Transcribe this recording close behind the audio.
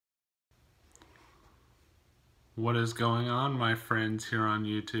What is going on, my friends here on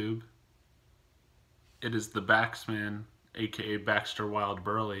YouTube? It is the Baxman, aka Baxter Wild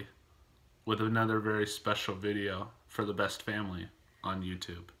Burley, with another very special video for the best family on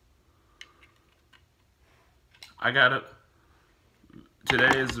YouTube.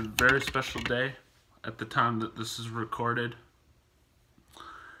 Today is a very special day at the time that this is recorded.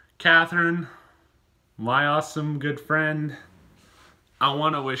 Katherine, my awesome good friend, I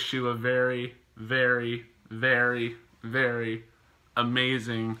want to wish you a very, very, very, very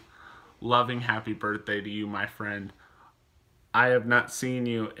amazing, loving, happy birthday to you, my friend. I have not seen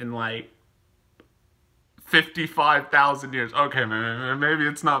you in like 55,000 years. Okay, maybe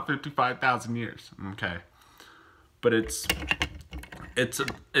it's not 55,000 years. Okay. But it's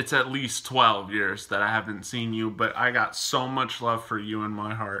at least 12 years that I haven't seen you, but I got so much love for you in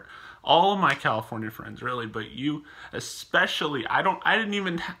my heart. All of my California friends, really, but you especially. I don't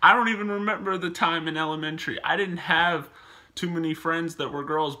even remember the time in elementary. I didn't have too many friends that were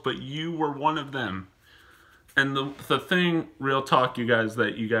girls, but you were one of them. And the thing, real talk, you guys,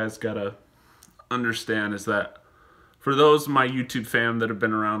 that you guys gotta understand is that for those of my YouTube fam that have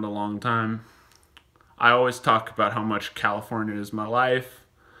been around a long time, I always talk about how much California is my life,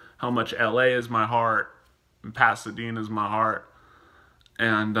 how much LA is my heart, and Pasadena is my heart.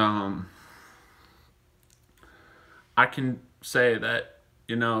 And I can say that,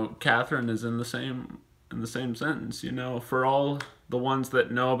 you know, Katherine is in the same sentence, you know, for all the ones that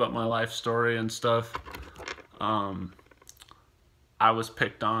know about my life story and stuff. I was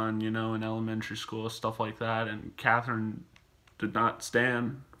picked on, you know, in elementary school, stuff like that, and Katherine did not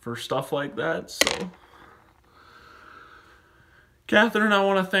stand for stuff like that. So Katherine, I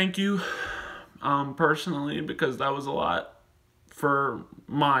want to thank you personally, because that was a lot for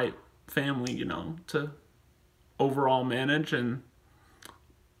my family, you know, to overall manage, and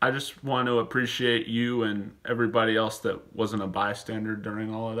I just want to appreciate you and everybody else that wasn't a bystander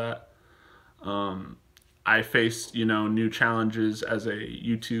during all of that. I faced, you know, new challenges as a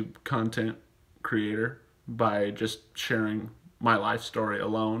YouTube content creator by just sharing my life story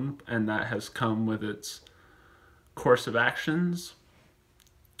alone, and that has come with its course of actions.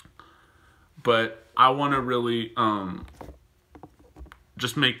 But I want to really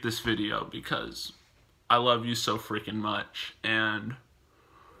just make this video because I love you so freaking much, and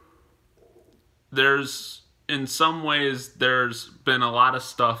in some ways there's been a lot of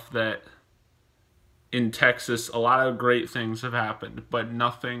stuff that in Texas, a lot of great things have happened, but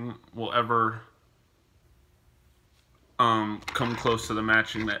nothing will ever come close to the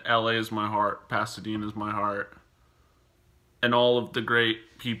matching that LA is my heart, Pasadena is my heart, and all of the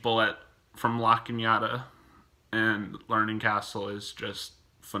great people from La Cañada and Learning Castle is just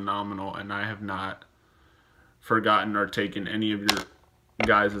phenomenal, and I have not forgotten or taken any of your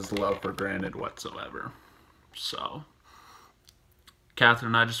guys' love for granted whatsoever. So,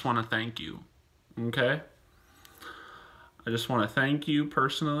 Katherine, I just want to thank you, okay? I just want to thank you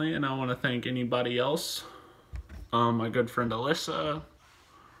personally, and I want to thank anybody else. My good friend Alyssa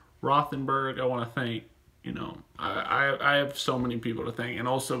Rothenberg, I want to thank, you know, I have so many people to thank, and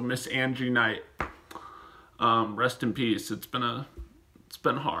also Miss Angie Knight. Rest in peace. It's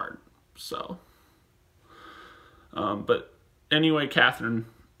been hard. So, but anyway, Katherine,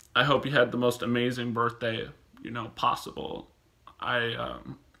 I hope you had the most amazing birthday, you know, possible.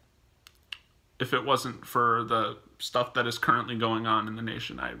 If it wasn't for the stuff that is currently going on in the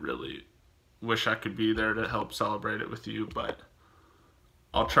nation, I really wish I could be there to help celebrate it with you, but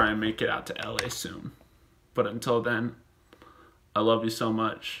I'll try and make it out to LA soon. But until then, I love you so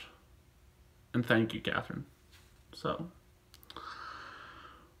much, and thank you, Katherine. So,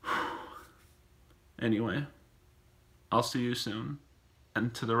 anyway, I'll see you soon.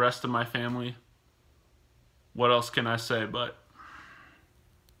 And to the rest of my family, what else can I say but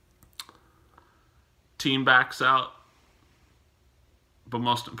team backs out, but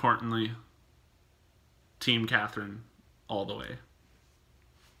most importantly, Team Katherine all the way.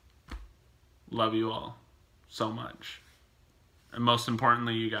 Love you all so much. And most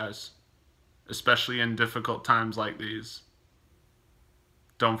importantly, you guys, especially in difficult times like these,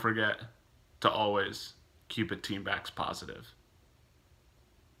 don't forget to always keep it Team Backs positive.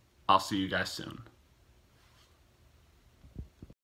 I'll see you guys soon.